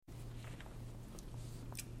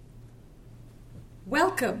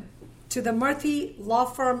Welcome to the Murthy Law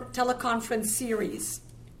Firm teleconference series.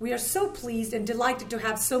 We are so pleased and delighted to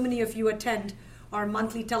have so many of you attend our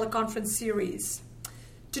monthly teleconference series.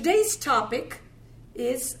 Today's topic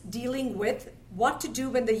is dealing with what to do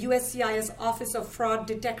when the USCIS Office of Fraud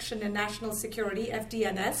Detection and National Security,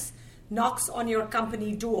 FDNS, knocks on your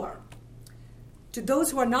company door. To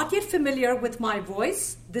those who are not yet familiar with my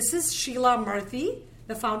voice, this is Sheila Murthy,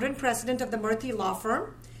 the founder and president of the Murthy Law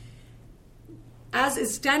Firm. As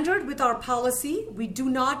is standard with our policy, we do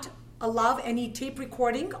not allow any tape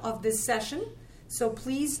recording of this session, so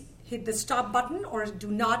please hit the stop button or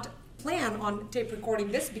do not plan on tape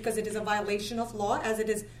recording this because it is a violation of law as it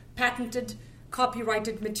is patented,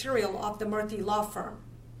 copyrighted material of the Murthy Law Firm.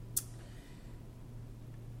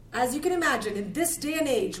 As you can imagine, in this day and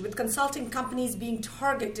age, with consulting companies being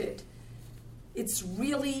targeted, it's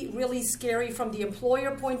really, really scary from the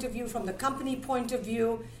employer point of view, from the company point of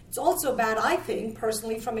view. It's also bad, I think,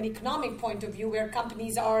 personally, from an economic point of view, where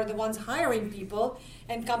companies are the ones hiring people,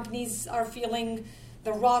 and companies are feeling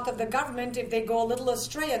the wrath of the government if they go a little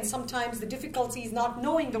astray. And sometimes the difficulty is not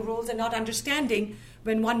knowing the rules and not understanding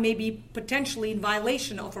when one may be potentially in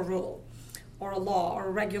violation of a rule or a law or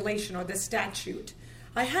a regulation or the statute.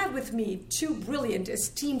 I have with me two brilliant,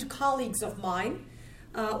 esteemed colleagues of mine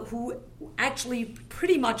who actually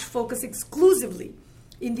pretty much focus exclusively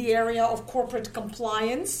in the area of corporate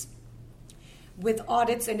compliance with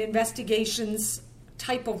audits and investigations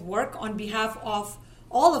type of work on behalf of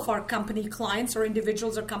all of our company clients or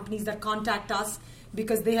individuals or companies that contact us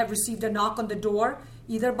because they have received a knock on the door,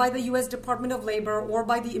 either by the U.S. Department of Labor or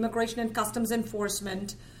by the Immigration and Customs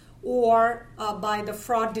Enforcement or by the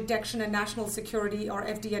Fraud Detection and National Security, or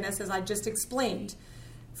FDNS, as I just explained.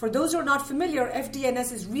 For those who are not familiar,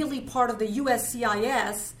 FDNS is really part of the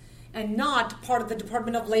USCIS and not part of the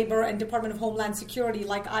Department of Labor and Department of Homeland Security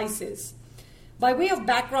like ICE is. By way of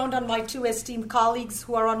background on my two esteemed colleagues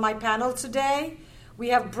who are on my panel today, we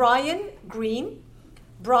have Brian Green.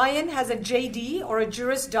 Brian has a JD, or a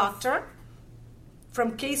Juris Doctor,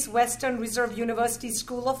 from Case Western Reserve University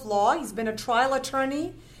School of Law. He's been a trial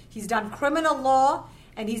attorney, he's done criminal law,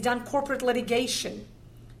 and he's done corporate litigation.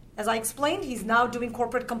 As I explained, he's now doing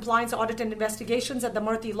corporate compliance, audit, and investigations at the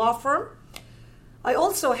Murthy Law Firm. I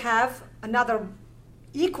also have another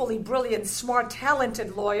equally brilliant, smart,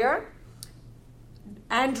 talented lawyer,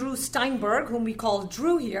 Andrew Steinberg, whom we call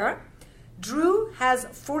Drew here. Drew has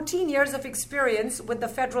 14 years of experience with the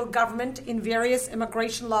federal government in various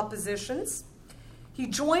immigration law positions. He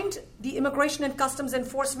joined the Immigration and Customs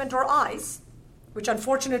Enforcement, or ICE, which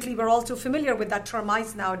unfortunately we're all too familiar with that term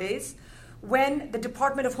ICE nowadays, when the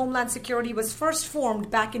Department of Homeland Security was first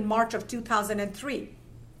formed back in March of 2003.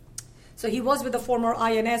 So he was with the former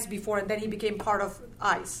INS before, and then he became part of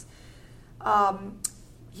ICE.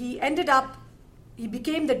 He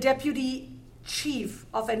became the Deputy Chief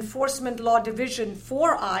of Enforcement Law Division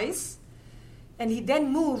for ICE, and he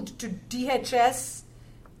then moved to DHS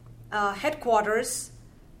headquarters,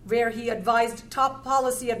 where he advised top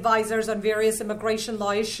policy advisors on various immigration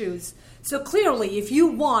law issues. So clearly, if you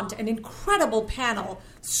want an incredible panel,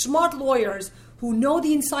 smart lawyers who know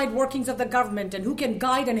the inside workings of the government and who can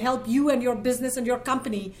guide and help you and your business and your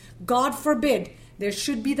company, God forbid, there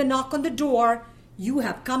should be the knock on the door. You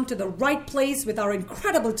have come to the right place with our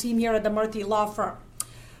incredible team here at the Murthy Law Firm.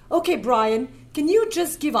 Okay, Brian, can you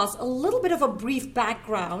just give us a little bit of a brief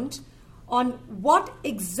background on what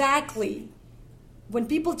exactly, when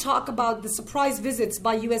people talk about the surprise visits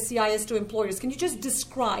by USCIS to employers, can you just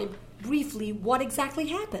describe briefly what exactly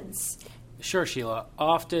happens? Sure, Sheila.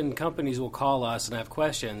 Often companies will call us and have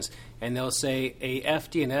questions, and they'll say a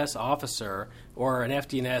FDNS officer or an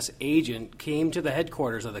FDNS agent came to the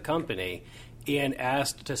headquarters of the company and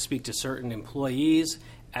asked to speak to certain employees,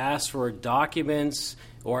 asked for documents,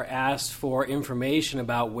 or asked for information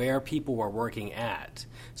about where people were working at.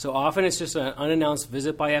 So often it's just an unannounced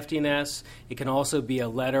visit by FDNS. It can also be a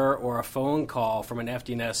letter or a phone call from an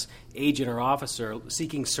FDNS agent or officer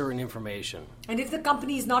seeking certain information. And if the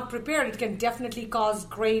company is not prepared, it can definitely cause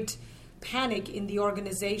great panic in the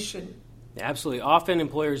organization. Absolutely. Often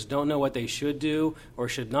employers don't know what they should do or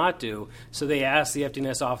should not do, so they ask the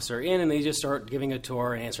FDNS officer in and they just start giving a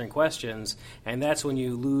tour and answering questions, and that's when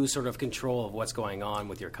you lose sort of control of what's going on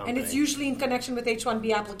with your company. And it's usually in connection with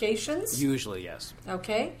H-1B applications? Usually, yes.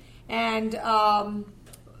 Okay. And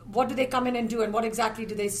what do they come in and do, and what exactly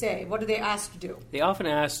do they say? What do they ask to do? They often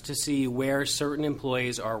ask to see where certain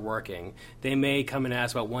employees are working. They may come and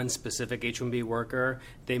ask about one specific H-1B worker.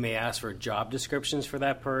 They may ask for job descriptions for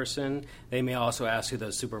that person. They may also ask who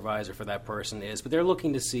the supervisor for that person is. But they're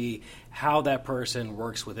looking to see how that person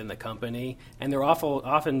works within the company, and they're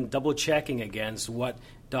often double-checking against what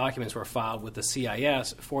documents were filed with the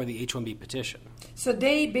CIS for the H-1B petition. So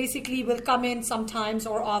they basically will come in sometimes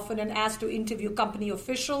or often and ask to interview company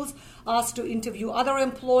officials, ask to interview other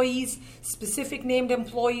employees, specific named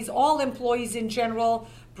employees, all employees in general,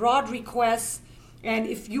 broad requests. And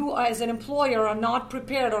if you as an employer are not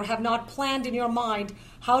prepared or have not planned in your mind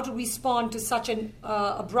how to respond to such an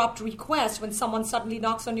abrupt request when someone suddenly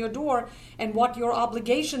knocks on your door, and what your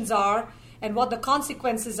obligations are and what the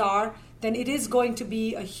consequences are, then it is going to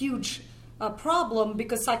be a huge problem,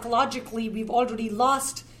 because psychologically we've already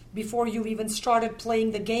lost before you even started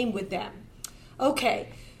playing the game with them. Okay,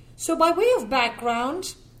 so by way of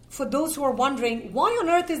background, for those who are wondering, why on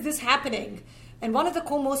earth is this happening? And one of the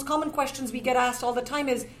most common questions we get asked all the time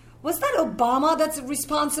is, was that Obama that's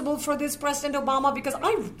responsible for this, President Obama? Because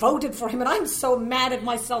I voted for him and I'm so mad at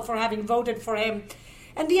myself for having voted for him.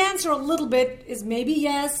 And the answer a little bit is maybe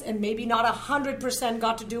yes, and maybe not 100%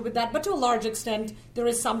 got to do with that, but to a large extent, there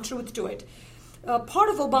is some truth to it. Part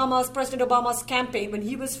of President Obama's campaign, when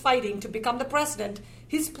he was fighting to become the president,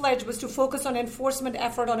 his pledge was to focus on enforcement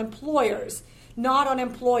effort on employers, not on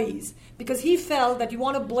employees, because he felt that you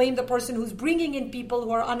want to blame the person who's bringing in people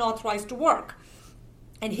who are unauthorized to work.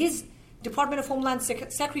 And his Department of Homeland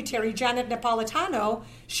Secretary, Janet Napolitano,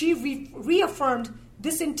 she reaffirmed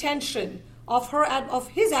this intention of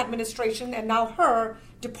his administration and now her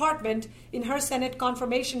department in her Senate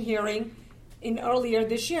confirmation hearing earlier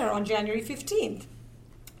this year on January 15th.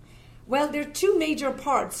 Well, there are two major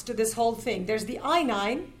parts to this whole thing. There's the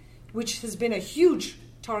I-9, which has been a huge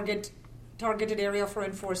targeted area for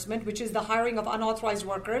enforcement, which is the hiring of unauthorized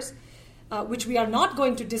workers, which we are not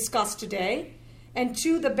going to discuss today. And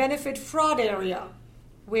two, the benefit fraud area,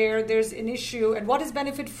 where there's an issue. And what is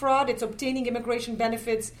benefit fraud? It's obtaining immigration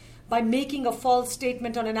benefits by making a false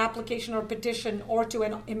statement on an application or petition or to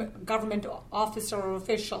a government officer or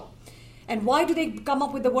official. And why do they come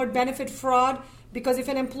up with the word benefit fraud? Because if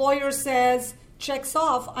an employer says, checks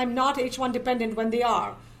off, I'm not H-1 dependent when they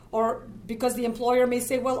are, or because the employer may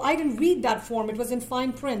say, well, I didn't read that form, it was in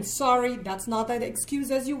fine print. Sorry, that's not that excuse,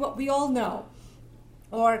 as we all know.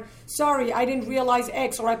 Or, sorry, I didn't realize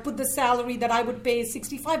X, or I put the salary that I would pay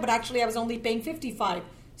 65, but actually I was only paying 55.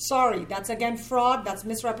 Sorry, that's again fraud, that's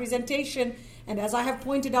misrepresentation. And as I have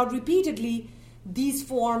pointed out repeatedly, these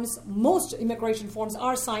forms, most immigration forms,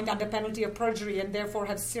 are signed under penalty of perjury and therefore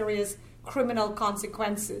have serious criminal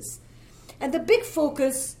consequences. And the big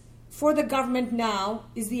focus for the government now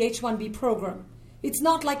is the H-1B program. It's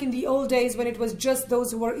not like in the old days when it was just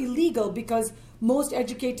those who were illegal, because most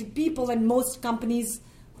educated people and most companies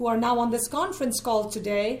who are now on this conference call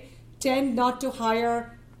today tend not to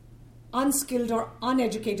hire unskilled or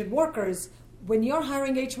uneducated workers. When you're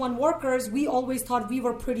hiring H-1 workers, we always thought we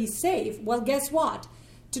were pretty safe. Well, guess what?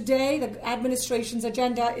 Today, the administration's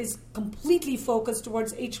agenda is completely focused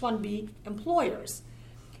towards H-1B employers.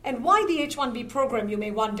 And why the H-1B program, you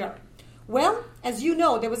may wonder? Well, as you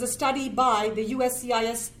know, there was a study by the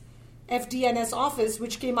USCIS FDNS office,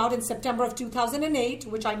 which came out in September of 2008,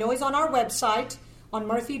 which I know is on our website, on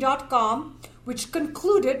Murthy.com, which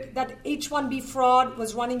concluded that H-1B fraud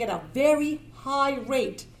was running at a very high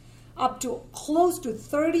rate, up to close to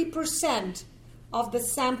 30% of the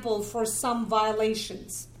sample for some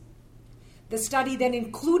violations. The study then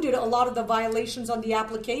included a lot of the violations on the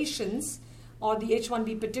applications or the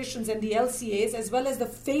H-1B petitions and the LCAs, as well as the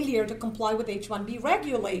failure to comply with H-1B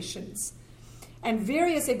regulations. And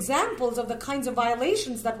various examples of the kinds of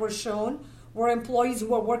violations that were shown were employees who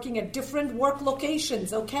were working at different work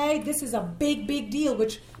locations, okay? This is a big, big deal,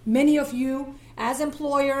 which many of you as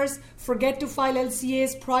employers forget to file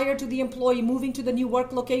LCAs prior to the employee moving to the new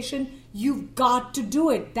work location. You've got to do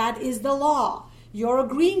it. That is the law. You're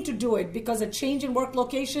agreeing to do it because a change in work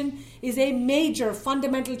location is a major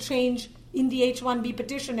fundamental change in the H-1B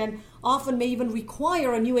petition and often may even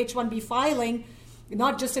require a new H-1B filing,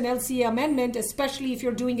 not just an LCA amendment, especially if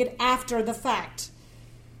you're doing it after the fact.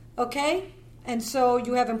 Okay? And so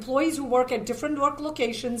you have employees who work at different work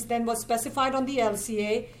locations than was specified on the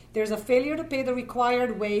LCA. There's a failure to pay the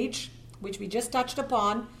required wage, which we just touched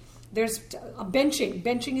upon. There's a benching.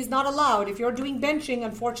 Benching is not allowed. If you're doing benching,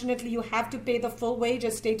 unfortunately, you have to pay the full wage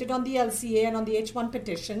as stated on the LCA and on the H-1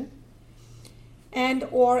 petition. And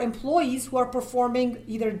or employees who are performing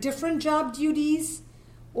either different job duties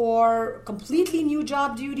or completely new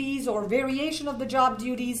job duties or variation of the job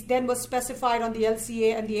duties than was specified on the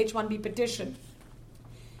LCA and the H-1B petition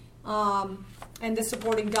and the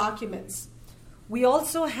supporting documents. We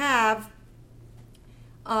also have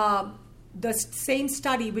the same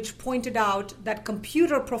study which pointed out that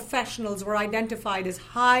computer professionals were identified as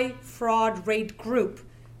high fraud rate group.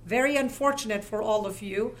 Very unfortunate for all of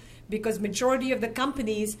you, because majority of the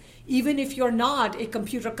companies, even if you're not a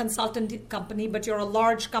computer consultant company, but you're a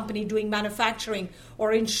large company doing manufacturing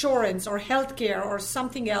or insurance or healthcare or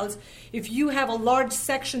something else, if you have a large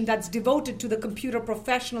section that's devoted to the computer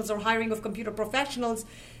professionals or hiring of computer professionals,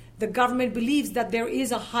 the government believes that there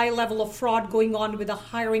is a high level of fraud going on with the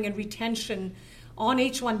hiring and retention on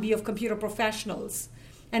H-1B of computer professionals.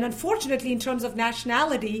 And unfortunately, in terms of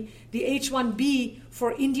nationality, the H-1B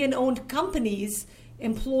for Indian-owned companies,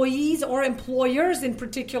 employees or employers in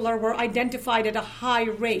particular, were identified at a high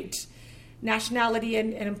rate, nationality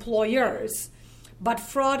and employers. But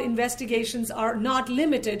fraud investigations are not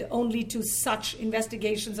limited only to such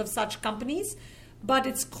investigations of such companies, but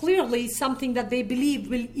it's clearly something that they believe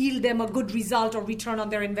will yield them a good result or return on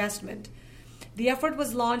their investment. The effort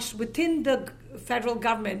was launched within the federal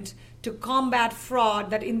government to combat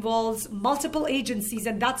fraud that involves multiple agencies,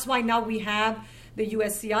 and that's why now we have the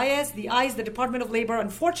USCIS, the ICE, the Department of Labor,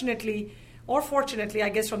 unfortunately, or fortunately, I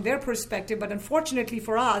guess from their perspective, but unfortunately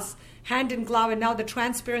for us, hand in glove, and now the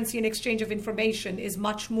transparency and exchange of information is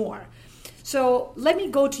much more. So let me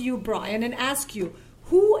go to you, Brian, and ask you,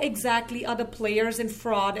 who exactly are the players in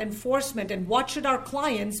fraud enforcement, and what should our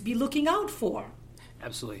clients be looking out for?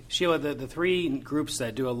 Absolutely. Sheila, the three groups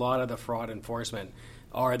that do a lot of the fraud enforcement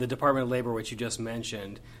are the Department of Labor, which you just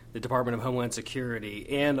mentioned, the Department of Homeland Security,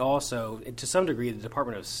 and also, to some degree, the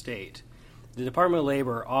Department of State. The Department of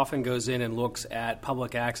Labor often goes in and looks at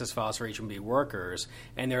public access files for H-1B workers,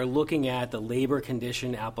 and they're looking at the labor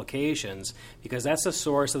condition applications because that's the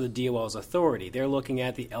source of the DOL's authority. They're looking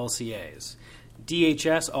at the LCAs.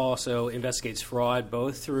 DHS also investigates fraud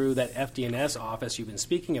both through that FD&S office you've been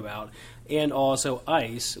speaking about and also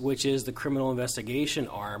ICE, which is the criminal investigation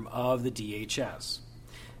arm of the DHS.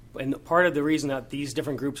 And part of the reason that these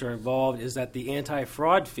different groups are involved is that the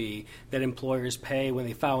anti-fraud fee that employers pay when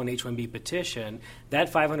they file an H-1B petition,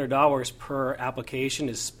 that $500 per application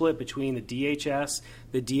is split between the DHS,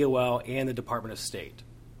 the DOL, and the Department of State.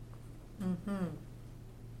 Mm-hmm.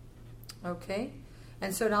 Okay.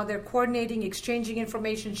 And so now they're coordinating, exchanging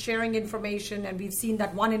information, sharing information, and we've seen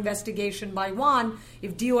that one investigation by one.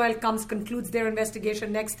 If DOL concludes their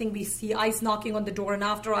investigation, next thing we see ICE knocking on the door, and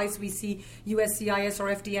after ICE we see USCIS or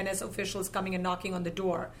FD&S officials coming and knocking on the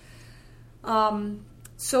door.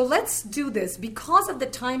 So let's do this. Because of the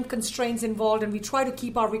time constraints involved, and we try to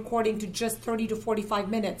keep our recording to just 30 to 45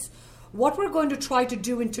 minutes, what we're going to try to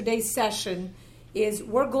do in today's session is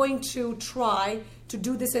we're going to try to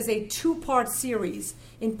do this as a two-part series.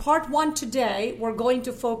 In part one today, we're going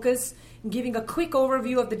to focus on giving a quick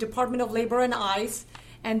overview of the Department of Labor and ICE,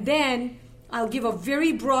 and then I'll give a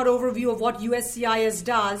very broad overview of what USCIS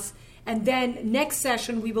does, and then next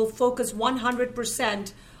session we will focus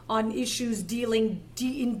 100% on issues dealing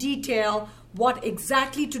in detail what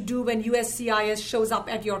exactly to do when USCIS shows up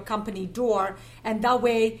at your company door. And that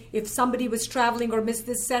way, if somebody was traveling or missed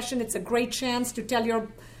this session, it's a great chance to tell your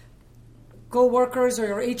co-workers or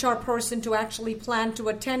your HR person to actually plan to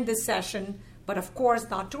attend this session, but of course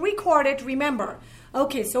not to record it, remember.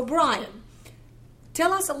 Okay, so Brian,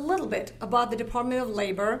 tell us a little bit about the Department of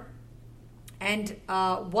Labor and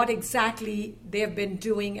what exactly they've been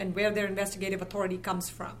doing and where their investigative authority comes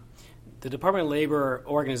from. The Department of Labor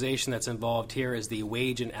organization that's involved here is the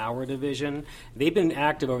Wage and Hour Division. They've been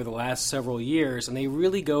active over the last several years, and they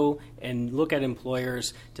really go and look at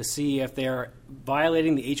employers to see if they're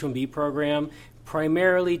violating the H-1B program,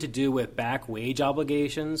 primarily to do with back wage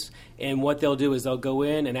obligations. And what they'll do is they'll go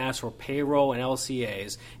in and ask for payroll and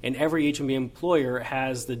LCAs. And every H-1B employer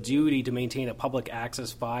has the duty to maintain a public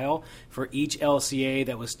access file for each LCA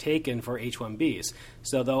that was taken for H-1Bs.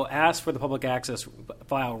 So they'll ask for the public access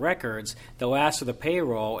file records, they'll ask for the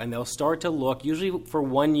payroll, and they'll start to look, usually for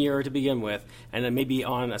 1 year to begin with, and then maybe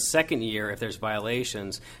on a second year if there's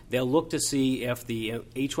violations, they'll look to see if the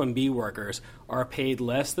H-1B workers are paid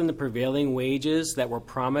less than the prevailing wages that were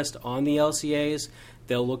promised on the LCAs.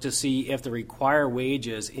 They'll look to see if the required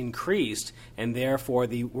wages increased and therefore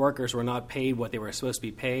the workers were not paid what they were supposed to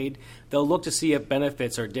be paid. They'll look to see if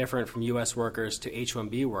benefits are different from U.S. workers to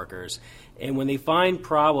H-1B workers. And when they find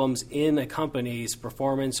problems in a company's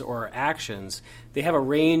performance or actions, they have a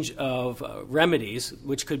range of remedies,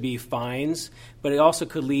 which could be fines, but it also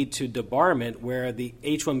could lead to debarment, where the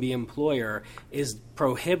H-1B employer is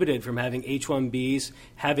prohibited from having H-1Bs,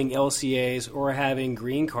 having LCAs, or having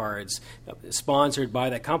green cards sponsored by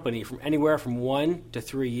that company from anywhere from 1 to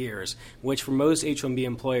 3 years, which for most H-1B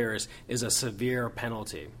employers is a severe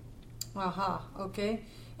penalty. Okay.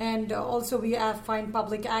 And also we have find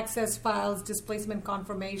public access files, displacement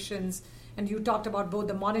confirmations, and you talked about both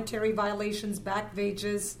the monetary violations, back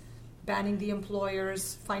wages, banning the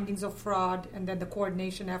employers, findings of fraud, and then the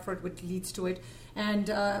coordination effort which leads to it. And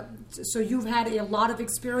so you've had a lot of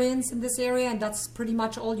experience in this area, and that's pretty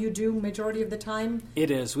much all you do majority of the time?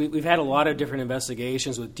 It is. We've had a lot of different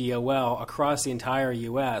investigations with DOL across the entire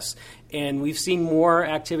U.S., and we've seen more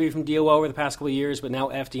activity from DOL over the past couple of years, but now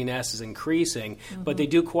FD&S is increasing. Mm-hmm. But they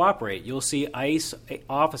do cooperate. You'll see ICE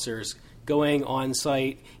officers going on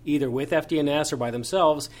site either with FD&S or by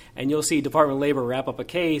themselves, and you'll see Department of Labor wrap up a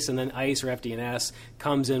case, and then ICE or FD&S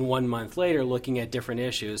comes in 1 month later looking at different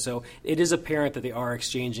issues. So it is apparent that they are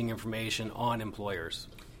exchanging information on employers.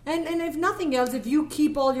 And if nothing else, if you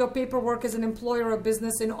keep all your paperwork as an employer or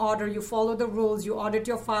business in order, you follow the rules, you audit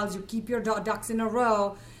your files, you keep your ducks in a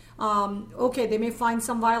row, okay, they may find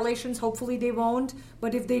some violations, hopefully they won't,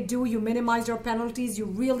 but if they do, you minimize your penalties, you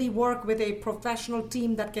really work with a professional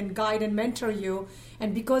team that can guide and mentor you.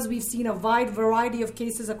 And because we've seen a wide variety of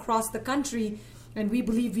cases across the country, and we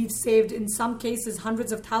believe we've saved, in some cases,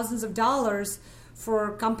 hundreds of thousands of dollars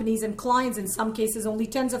for companies and clients, in some cases only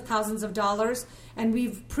tens of thousands of dollars, and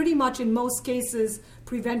we've pretty much in most cases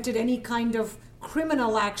prevented any kind of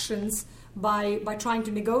criminal actions by trying to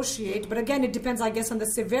negotiate. But again, it depends, I guess, on the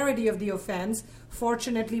severity of the offense.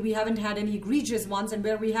 Fortunately, we haven't had any egregious ones, and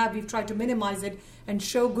where we have, we've tried to minimize it and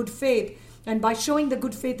show good faith. And by showing the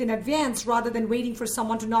good faith in advance, rather than waiting for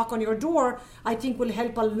someone to knock on your door, I think will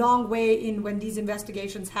help a long way in when these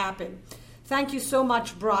investigations happen. Thank you so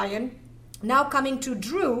much, Brian. Now coming to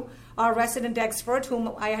Drew, our resident expert,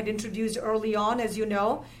 whom I had introduced early on, as you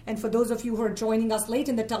know. And for those of you who are joining us late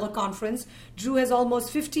in the teleconference, Drew has almost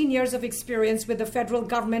 15 years of experience with the federal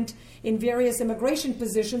government in various immigration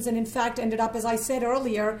positions, and in fact ended up, as I said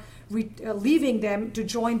earlier, leaving them to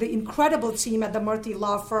join the incredible team at the Murthy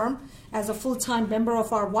Law Firm as a full-time member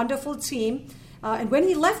of our wonderful team. And when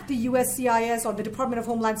he left the USCIS, or the Department of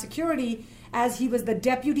Homeland Security, as he was the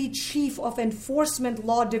Deputy Chief of Enforcement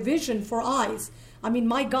Law Division for ICE. I mean,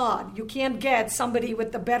 my God, you can't get somebody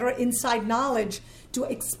with the better inside knowledge to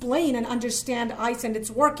explain and understand ICE and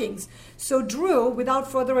its workings. So, Drew,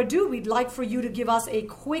 without further ado, we'd like for you to give us a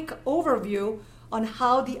quick overview on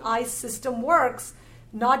how the ICE system works,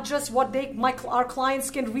 not just what our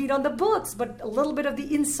clients can read on the books, but a little bit of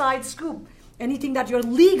the inside scoop, anything that you're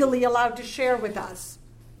legally allowed to share with us.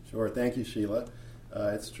 Sure. Thank you, Sheila.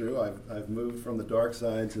 It's true. I've moved from the dark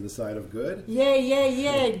side to the side of good.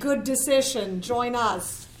 Yay. Good decision. Join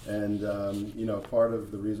us. And, part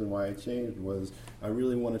of the reason why I changed was I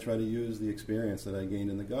really want to try to use the experience that I gained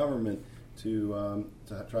in the government to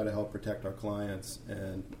try to help protect our clients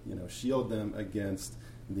and, shield them against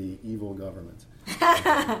the evil government.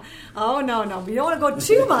 Oh, no. We don't want to go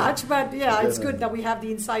too much, but yeah, it's good that we have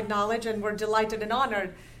the inside knowledge, and we're delighted and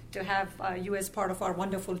honored to have you as part of our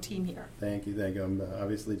wonderful team here. Thank you. I'm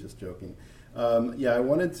obviously just joking. I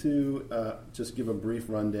wanted to just give a brief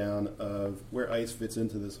rundown of where ICE fits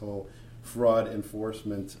into this whole fraud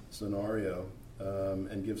enforcement scenario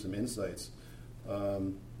and give some insights.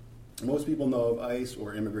 Most people know of ICE,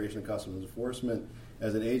 or Immigration and Customs Enforcement,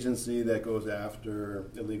 as an agency that goes after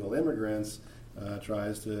illegal immigrants,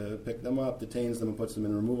 tries to pick them up, detains them, and puts them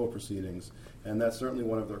in removal proceedings. And that's certainly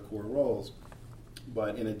one of their core roles.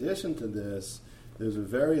 But in addition to this, there's a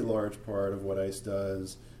very large part of what ICE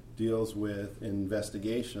does deals with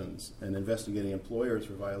investigations and investigating employers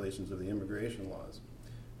for violations of the immigration laws.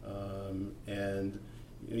 And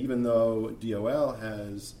even though DOL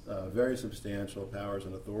has very substantial powers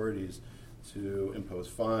and authorities to impose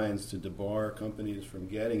fines, to debar companies from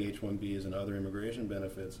getting H-1Bs and other immigration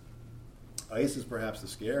benefits, ICE is perhaps the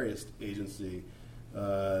scariest agency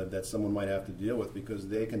that someone might have to deal with, because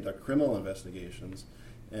they conduct criminal investigations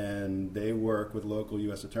and they work with local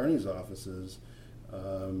U.S. attorneys' offices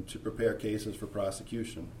to prepare cases for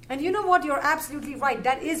prosecution. And you know what? You're absolutely right.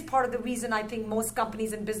 That is part of the reason I think most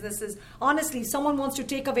companies and businesses, honestly, someone wants to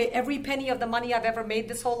take away every penny of the money I've ever made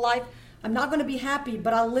this whole life, I'm not going to be happy,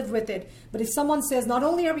 but I'll live with it. But if someone says, not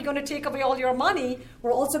only are we going to take away all your money,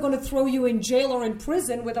 we're also going to throw you in jail or in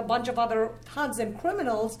prison with a bunch of other thugs and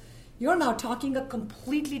criminals, you're now talking a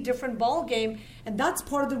completely different ballgame. And that's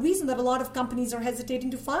part of the reason that a lot of companies are hesitating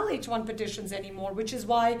to file H-1 petitions anymore, which is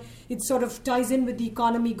why it sort of ties in with the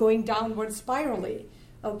economy going downward spirally.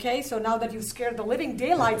 Okay, so now that you've scared the living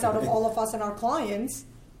daylights out of all of us and our clients.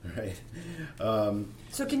 Right.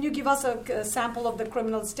 So can you give us a sample of the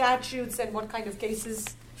criminal statutes and what kind of cases?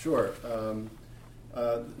 Sure.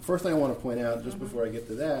 First thing I want to point out, just before I get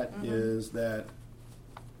to that, is that,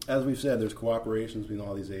 as we've said, there's cooperation between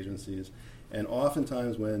all these agencies. And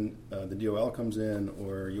oftentimes when the DOL comes in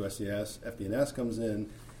or USCIS, FD&S comes in,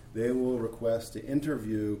 they will request to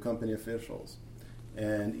interview company officials.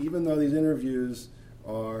 And even though these interviews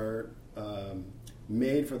are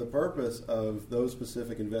made for the purpose of those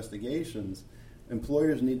specific investigations,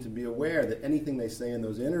 employers need to be aware that anything they say in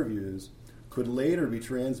those interviews could later be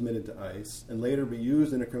transmitted to ICE and later be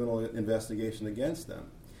used in a criminal investigation against them.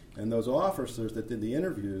 And those officers that did the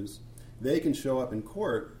interviews, they can show up in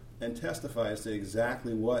court and testify as to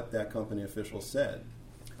exactly what that company official said.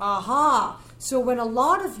 Aha! So when a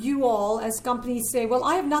lot of you all as companies say, well,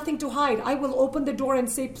 I have nothing to hide, I will open the door and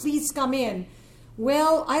say, please come in.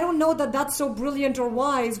 Well, I don't know that that's so brilliant or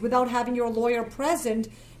wise without having your lawyer present,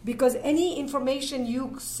 because any information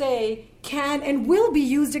you say can and will be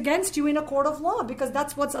used against you in a court of law, because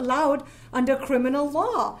that's what's allowed under criminal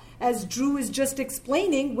law, as Drew is just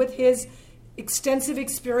explaining with his extensive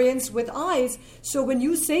experience with ICE. So when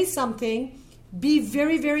you say something, be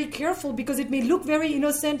very, very careful, because it may look very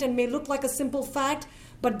innocent and may look like a simple fact,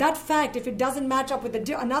 but that fact, if it doesn't match up with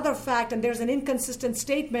another fact and there's an inconsistent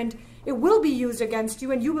statement, it will be used against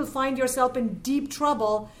you, and you will find yourself in deep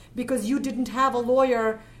trouble because you didn't have a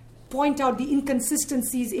lawyer point out the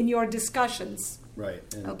inconsistencies in your discussions. Right.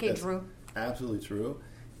 And okay, Drew. Absolutely true.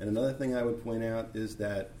 And another thing I would point out is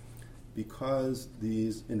that because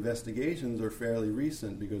these investigations are fairly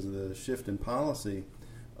recent because of the shift in policy,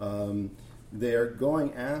 they're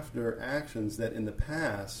going after actions that in the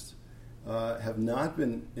past have not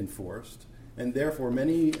been enforced, and therefore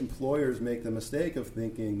many employers make the mistake of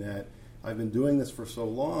thinking that I've been doing this for so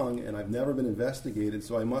long and I've never been investigated,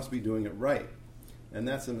 so I must be doing it right. And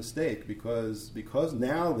that's a mistake, because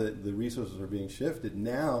now that the resources are being shifted,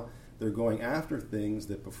 now they're going after things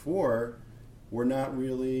that before were not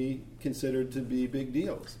really considered to be big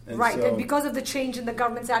deals. And right, and because of the change in the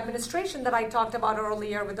government's administration that I talked about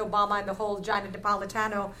earlier with Obama and the whole Janet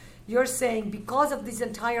Napolitano, you're saying because of this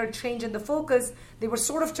entire change in the focus, they were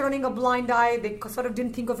sort of turning a blind eye, they sort of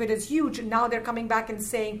didn't think of it as huge, and now they're coming back and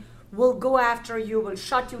saying, we'll go after you, we'll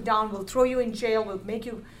shut you down, we'll throw you in jail, we'll make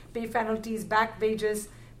you pay penalties, back wages,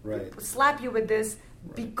 slap you with this,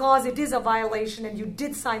 because it is a violation and you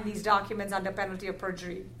did sign these documents under penalty of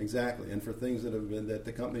perjury. Exactly, and for things that have been that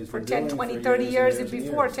the companies for been 10, doing 20, for 30 years and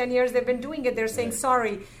before, years. 10 years they've been doing it. They're saying,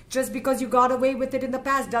 sorry, just because you got away with it in the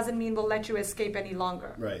past doesn't mean we'll let you escape any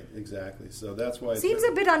longer. Right, exactly. So that's why seems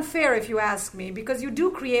a bit unfair if you ask me, because you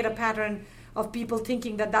do create a pattern of people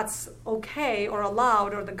thinking that that's okay or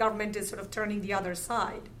allowed, or the government is sort of turning the other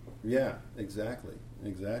side. Yeah, exactly.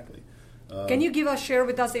 Can you share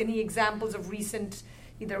with us any examples of recent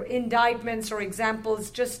either indictments or examples,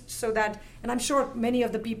 just so that, and I'm sure many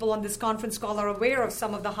of the people on this conference call are aware of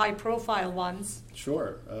some of the high-profile ones.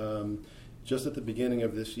 Sure. Just at the beginning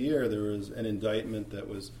of this year, there was an indictment that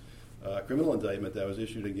was a criminal indictment that was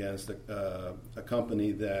issued against a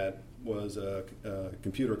company that was a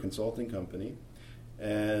computer consulting company,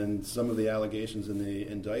 and some of the allegations in the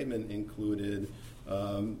indictment included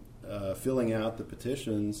filling out the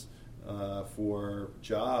petitions for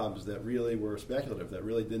jobs that really were speculative, that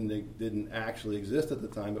really didn't actually exist at the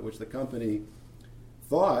time, but which the company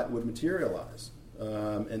thought would materialize.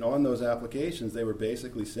 And on those applications, they were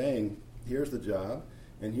basically saying, here's the job,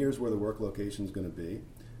 and here's where the work location is going to be,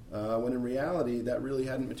 when in reality, that really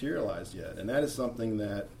hadn't materialized yet. And that is something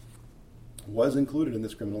that was included in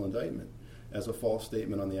this criminal indictment as a false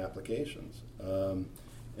statement on the applications.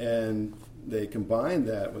 And they combined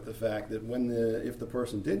that with the fact that if the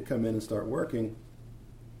person did come in and start working,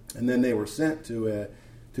 and then they were sent to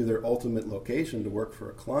their ultimate location to work for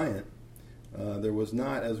a client, there was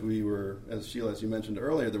not, as Sheila, as you mentioned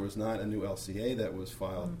earlier, there was not a new LCA that was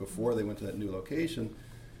filed before they went to that new location.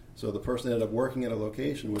 So the person ended up working at a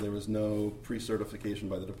location where there was no pre-certification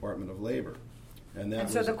by the Department of Labor. And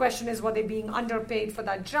so the question is, were they being underpaid for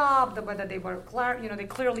that job? Whether they were, they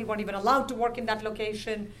clearly weren't even allowed to work in that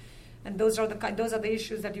location. And those are the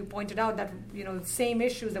issues that you pointed out. That same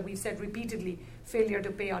issues that we've said repeatedly: failure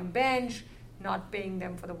to pay on bench, not paying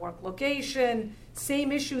them for the work location.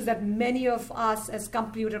 Same issues that many of us as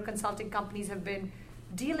computer consulting companies have been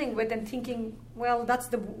dealing with and thinking, well, that's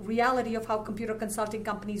the reality of how computer consulting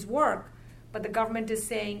companies work. but the government is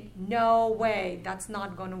saying, no way, that's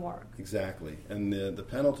not going to work. Exactly. And the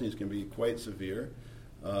penalties can be quite severe.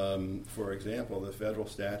 For example, the federal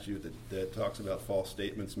statute that talks about false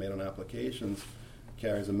statements made on applications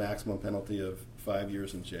carries a maximum penalty of 5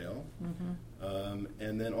 years in jail.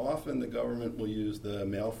 And then often the government will use the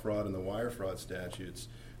mail fraud and the wire fraud statutes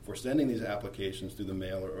for sending these applications through the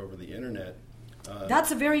mail or over the internet.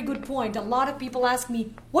 That's a very good point. A lot of people ask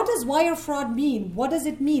me, what does wire fraud mean? What does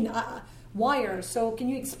it mean? Wire. So can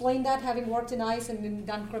you explain that, having worked in ICE and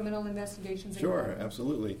done criminal investigations? Sure,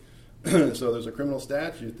 absolutely. So there's a criminal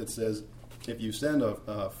statute that says if you send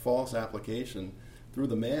a false application through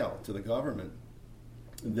the mail to the government,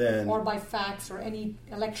 then... Or by fax or any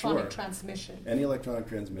electronic transmission. Any electronic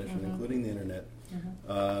transmission, including the internet,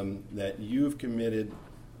 that you've committed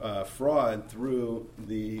fraud through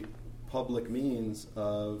the public means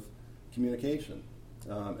of communication.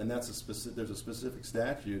 And that's there's a specific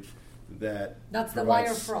statute that That's the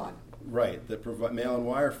wire fraud. Right, that mail and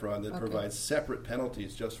wire fraud that provides separate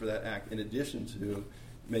penalties just for that act in addition to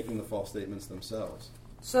making the false statements themselves.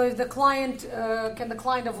 So if the client, can the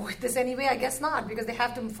client avoid this anyway? I guess not, because they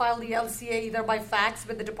have to file the LCA either by fax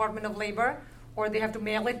with the Department of Labor or they have to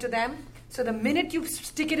mail it to them. So the minute you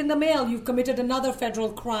stick it in the mail, you've committed another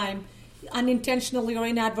federal crime, unintentionally or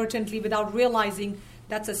inadvertently, without realizing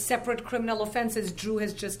that's a separate criminal offense, as Drew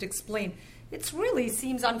has just explained. It really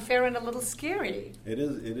seems unfair and a little scary. It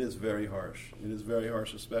is very harsh. It is very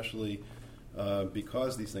harsh, especially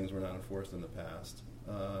because these things were not enforced in the past.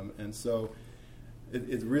 And so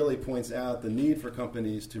it really points out the need for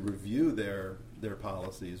companies to review their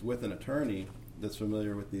policies with an attorney that's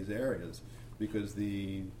familiar with these areas, because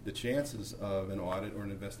the chances of an audit or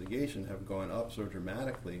an investigation have gone up so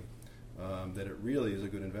dramatically that it really is a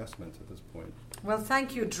good investment at this point. Well,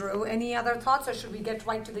 thank you, Drew. Any other thoughts, or should we get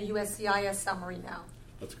right to the USCIS summary now?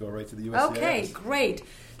 Let's go right to the USCIS. Okay, great.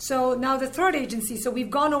 So now the third agency. So we've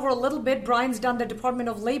gone over a little bit. Brian's done the Department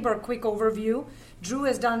of Labor quick overview. Drew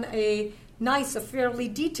has done a fairly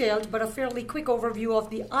detailed, but a fairly quick overview of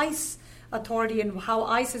the ICE authority and how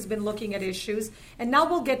ICE has been looking at issues. And now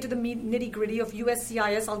we'll get to the nitty-gritty of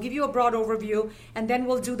USCIS. I'll give you a broad overview, and then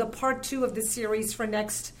we'll do the part 2 of this series for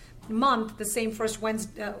next month, the same first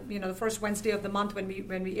Wednesday, the first Wednesday of the month when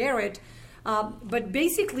we air it. But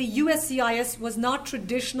basically, USCIS was not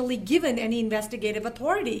traditionally given any investigative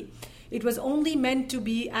authority. It was only meant to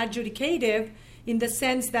be adjudicative in the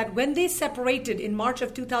sense that when they separated in March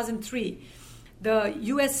of 2003, the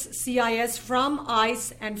USCIS from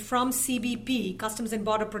ICE and from CBP, Customs and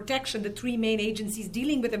Border Protection, the three main agencies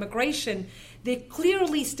dealing with immigration, they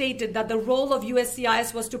clearly stated that the role of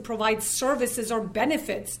USCIS was to provide services or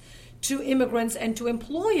benefits to immigrants and to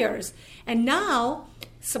employers. And now,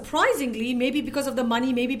 surprisingly, maybe because of the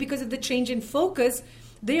money, maybe because of the change in focus,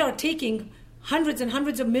 they are taking hundreds and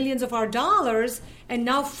hundreds of millions of our dollars and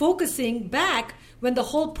now focusing back, when the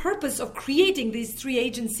whole purpose of creating these three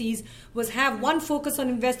agencies was have one focus on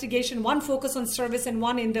investigation, one focus on service, and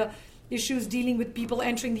one in the issues dealing with people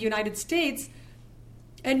entering the United States.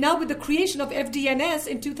 And now with the creation of FDNS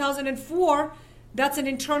in 2004, that's an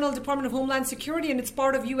internal Department of Homeland Security, and it's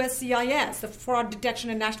part of USCIS, the Fraud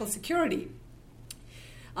Detection and National Security.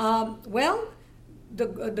 The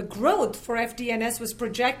growth for FDNS was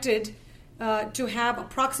projected to have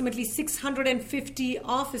approximately 650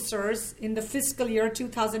 officers in the fiscal year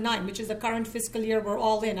 2009, which is the current fiscal year we're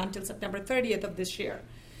all in until September 30th of this year.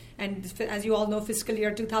 And as you all know, fiscal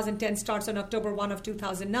year 2010 starts on October 1 of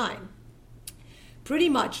 2009. Pretty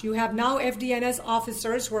much, you have now FDNS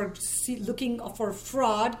officers who are looking for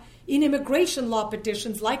fraud in immigration law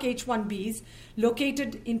petitions like H-1Bs,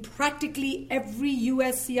 located in practically every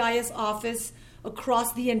USCIS office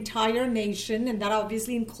across the entire nation, and that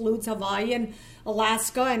obviously includes Hawaii and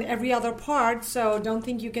Alaska and every other part. So don't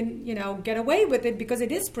think you can, get away with it, because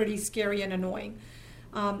it is pretty scary and annoying.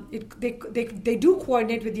 They do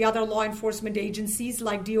coordinate with the other law enforcement agencies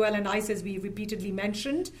like DOL and ICE, as we repeatedly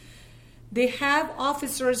mentioned. They have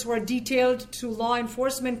officers who are detailed to law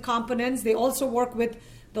enforcement components. They also work with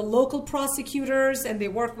the local prosecutors, and they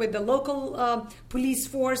work with the local police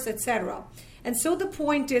force, etc. And so the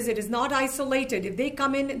point is, it is not isolated. If they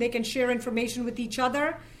come in, they can share information with each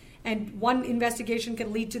other, and one investigation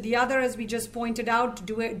can lead to the other, as we just pointed out.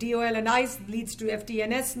 DOL and ICE leads to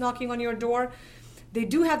FDNS knocking on your door. They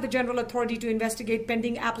do have the general authority to investigate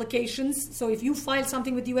pending applications. So if you file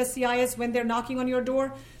something with USCIS when they're knocking on your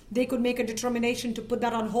door, they could make a determination to put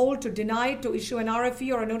that on hold, to deny, to issue an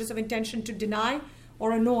RFE or a notice of intention to deny,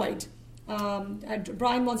 or annoyed.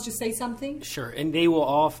 Brian wants to say something? Sure, and they will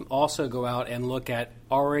also go out and look at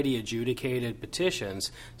already adjudicated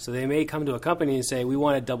petitions. So they may come to a company and say, we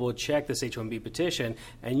want to double check this H-1B petition,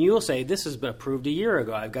 and you'll say, this has been approved a year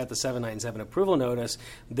ago. I've got the 797 approval notice.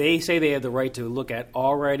 They say they have the right to look at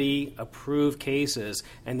already approved cases,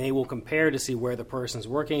 and they will compare to see where the person's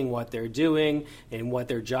working, what they're doing, and what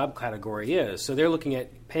their job category is. So they're looking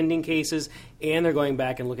at pending cases, and they're going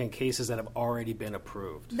back and looking at cases that have already been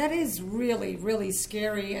approved. That is really, really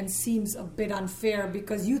scary and seems a bit unfair,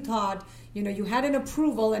 because you thought, you had an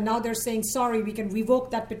approval and now they're saying, sorry, we can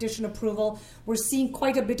revoke that petition approval. We're seeing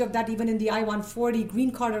quite a bit of that even in the I-140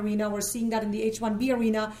 green card arena. We're seeing that in the H-1B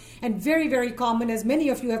arena, and very, very common, as many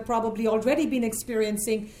of you have probably already been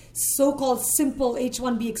experiencing, so-called simple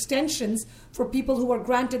H-1B extensions for people who were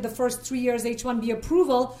granted the first 3 years H-1B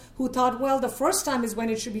approval, who thought, well, the first time is when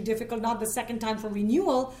it should be difficult, not the second time for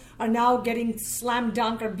renewal, are now getting slam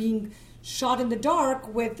dunk or being shot in the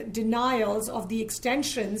dark with denials of the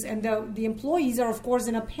extensions. And the employees are, of course,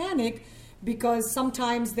 in a panic because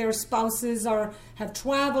sometimes their spouses have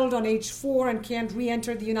traveled on H-4 and can't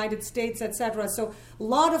re-enter the United States, etc. So a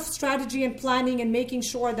lot of strategy and planning and making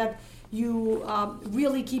sure that you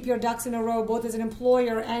really keep your ducks in a row, both as an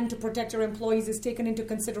employer and to protect your employees, is taken into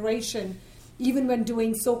consideration, even when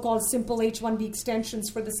doing so-called simple H-1B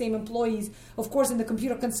extensions for the same employees. Of course, in the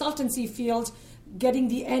computer consultancy field, getting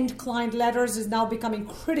the end client letters is now becoming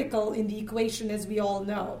critical in the equation, as we all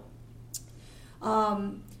know.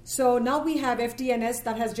 So now we have FDNS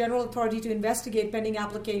that has general authority to investigate pending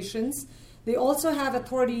applications. They also have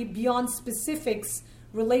authority beyond specifics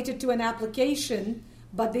related to an application,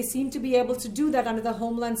 but they seem to be able to do that under the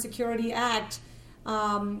Homeland Security Act.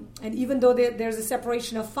 And even though there's a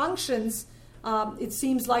separation of functions, it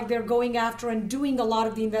seems like they're going after and doing a lot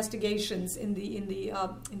of the investigations in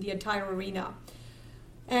the entire arena.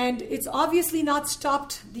 And it's obviously not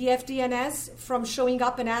stopped the FDNS from showing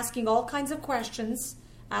up and asking all kinds of questions,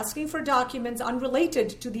 asking for documents unrelated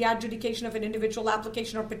to the adjudication of an individual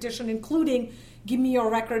application or petition, including, give me your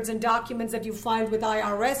records and documents that you filed with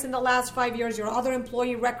IRS in the last 5 years, your other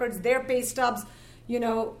employee records, their pay stubs.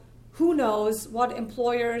 Who knows what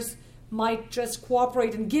employers might just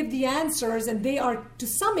cooperate and give the answers, and they are to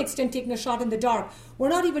some extent taking a shot in the dark. We're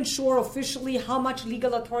not even sure officially how much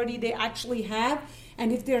legal authority they actually have,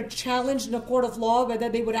 and if they're challenged in a court of law, whether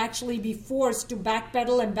they would actually be forced to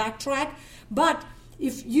backpedal and backtrack. But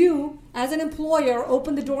if you, as an employer,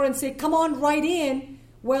 open the door and say, come on right in,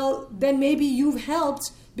 well, then maybe you've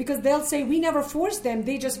helped, because they'll say, we never forced them.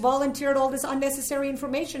 They just volunteered all this unnecessary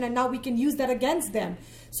information, and now we can use that against them.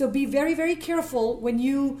 So be very, very careful when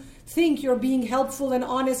you think you're being helpful and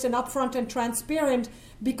honest and upfront and transparent,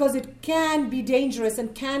 because it can be dangerous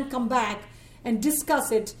and can come back, and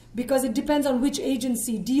discuss it, because it depends on which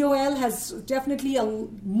agency. DOL has definitely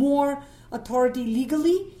more authority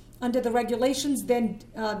legally under the regulations than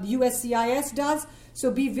the USCIS does.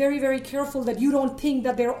 So be very, very careful that you don't think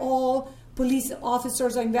that they're all police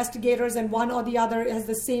officers or investigators and one or the other has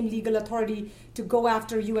the same legal authority to go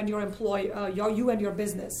after you and your you and your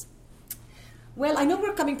business. Well, I know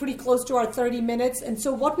we're coming pretty close to our 30 minutes, and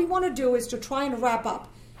so what we want to do is to try and wrap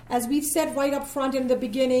up. As we've said right up front in the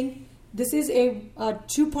beginning, this is a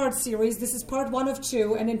two-part series. This is part 1 of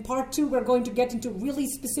 2, and in part 2 we're going to get into really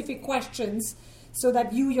specific questions so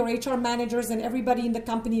that you, your HR managers, and everybody in the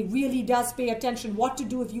company really does pay attention what to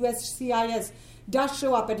do if USCIS does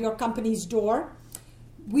show up at your company's door.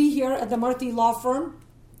 We here at the Murthy Law Firm,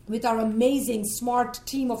 with our amazing, smart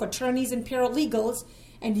team of attorneys and paralegals,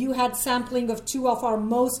 and you had sampling of 2 of our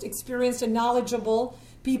most experienced and knowledgeable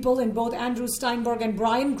people in both Andrew Steinberg and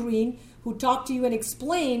Brian Green, who talked to you and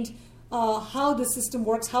explained how the system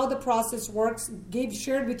works, how the process works,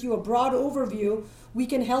 shared with you a broad overview. We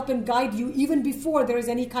can help and guide you even before there is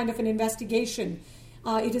any kind of an investigation.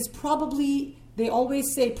 It is probably, they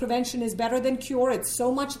always say prevention is better than cure. It's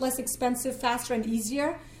so much less expensive, faster, and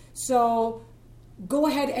easier. So go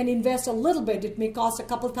ahead and invest a little bit. It may cost a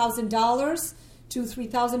couple $1,000, $2,000,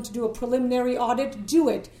 $3,000 to do a preliminary audit. Do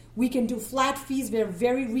it. We can do flat fees. They're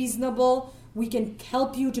very reasonable. We can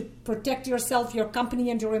help you to protect yourself, your company,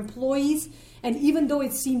 and your employees. And even though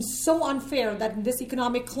it seems so unfair that in this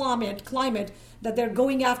economic climate that they're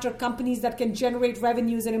going after companies that can generate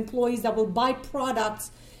revenues and employees that will buy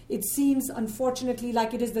products, it seems unfortunately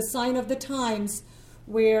like it is the sign of the times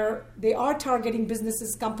where they are targeting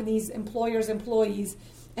businesses, companies, employers, employees,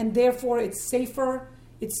 and therefore it's safer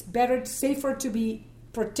to be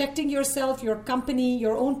protecting yourself, your company,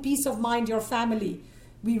 your own peace of mind, your family.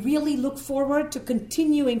 We really look forward to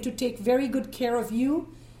continuing to take very good care of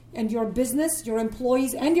you and your business, your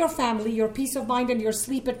employees, and your family, your peace of mind and your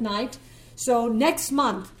sleep at night. So next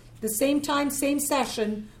month, the same time, same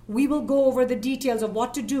session, We will go over the details of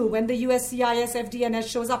what to do when the USCIS FDNS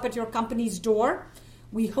shows up at your company's door.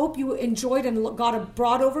 We hope you enjoyed and got a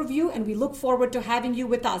broad overview, and we look forward to having you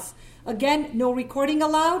with us. Again, no recording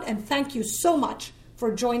allowed, and thank you so much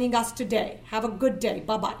for joining us today. Have a good day.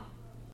 Bye-bye.